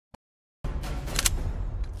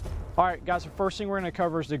All right, guys, the first thing we're going to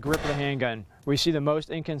cover is the grip of the handgun. We see the most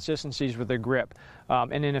inconsistencies with the grip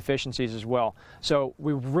and inefficiencies as well. So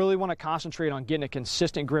we really want to concentrate on getting a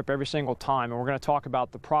consistent grip every single time, and we're going to talk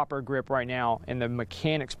about the proper grip right now and the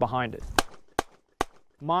mechanics behind it.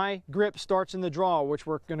 My grip starts in the draw, which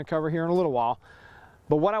we're going to cover here in a little while.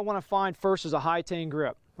 But what I want to find first is a high tang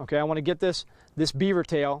grip. Okay, I want to get this beaver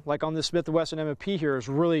tail, like on this Smith & Wesson M&P here, is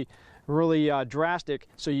really drastic,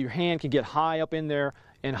 so your hand can get high up in there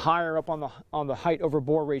and higher up on the height over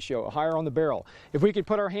bore ratio, higher on the barrel. If we could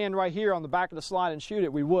put our hand right here on the back of the slide and shoot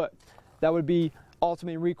it, we would. That would be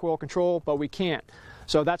ultimate recoil control, but we can't.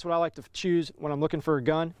 So that's what I like to choose when I'm looking for a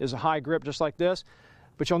gun, is a high grip just like this.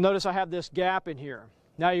 But you'll notice I have this gap in here.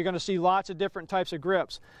 Now you're going to see lots of different types of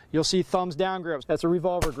grips. You'll see thumbs down grips. That's a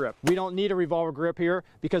revolver grip. We don't need a revolver grip here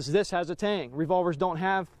because this has a tang. Revolvers don't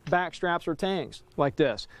have back straps or tangs like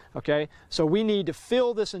this. Okay, so we need to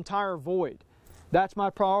fill this entire void. That's my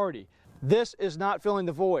priority. This is not filling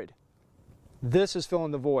the void. This is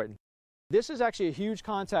filling the void. This is actually a huge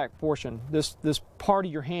contact portion, this part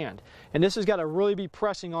of your hand. And this has got to really be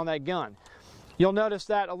pressing on that gun. You'll notice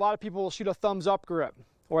that a lot of people will shoot a thumbs up grip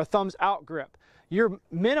or a thumbs out grip. You're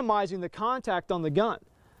minimizing the contact on the gun.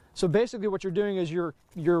 So basically what you're doing is you're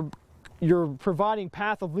providing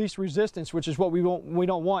path of least resistance, which is what we don't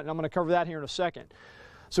want, and I'm going to cover that here in a second.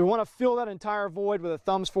 So we want to fill that entire void with a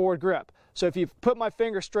thumbs forward grip. So if you put my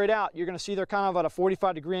finger straight out, you're going to see they're kind of at a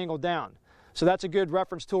 45-degree angle down. So that's a good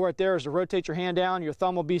reference tool right there, is to rotate your hand down. Your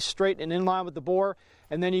thumb will be straight and in line with the bore,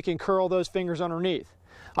 and then you can curl those fingers underneath.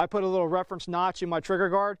 I put a little reference notch in my trigger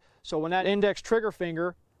guard, so when that index trigger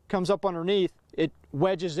finger comes up underneath, it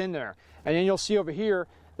wedges in there. And then you'll see over here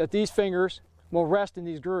that these fingers will rest in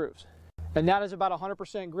these grooves. And that is about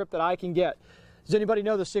 100% grip that I can get. Does anybody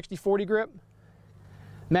know the 60-40 grip?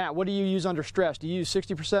 Matt, what do you use under stress? Do you use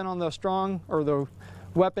 60% on the strong or the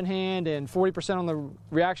weapon hand and 40% on the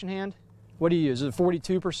reaction hand? What do you use? Is it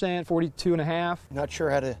 42%, 42.5? Not sure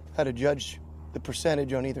how to judge the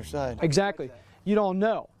percentage on either side. Exactly. You don't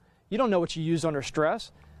know. You don't know what you use under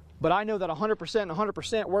stress, but I know that 100% and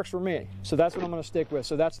 100% works for me. So that's what I'm going to stick with.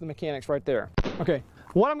 So that's the mechanics right there. Okay.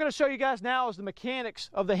 What I'm going to show you guys now is the mechanics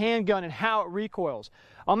of the handgun and how it recoils.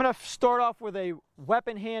 I'm going to start off with a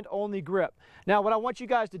weapon hand only grip. Now what I want you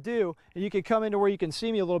guys to do, and you can come into where you can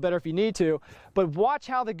see me a little better if you need to, but watch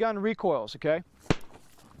how the gun recoils, okay?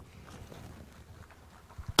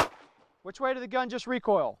 Which way did the gun just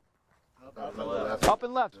recoil? Up and left. Up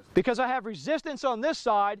and left. Because I have resistance on this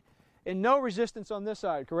side and no resistance on this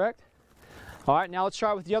side, correct? All right, now let's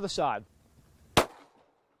try it with the other side.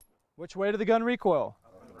 Which way did the gun recoil?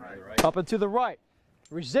 Right. Up and to the right.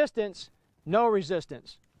 Resistance, no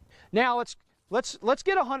resistance. Now let's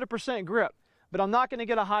get 100% grip, but I'm not going to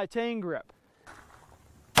get a high tang grip.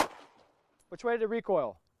 Which way did it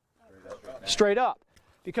recoil? Straight up.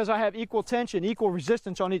 Because I have equal tension, equal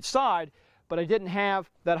resistance on each side, but I didn't have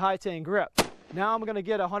that high tang grip. Now I'm going to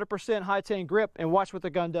get 100% high tang grip and watch what the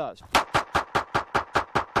gun does.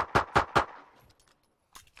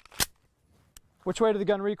 Which way did the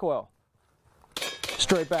gun recoil?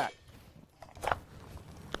 Straight back.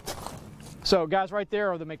 So guys, right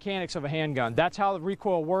there are the mechanics of a handgun. That's how the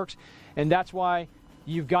recoil works, and that's why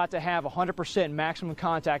you've got to have 100% maximum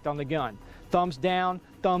contact on the gun. Thumbs down,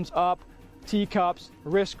 thumbs up, teacups,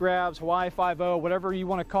 wrist grabs, Hawaii 5-0, whatever you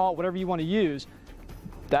want to call it, whatever you want to use.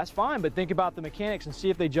 That's fine, but think about the mechanics and see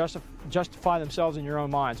if they justify themselves in your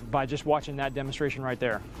own minds by just watching that demonstration right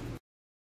there.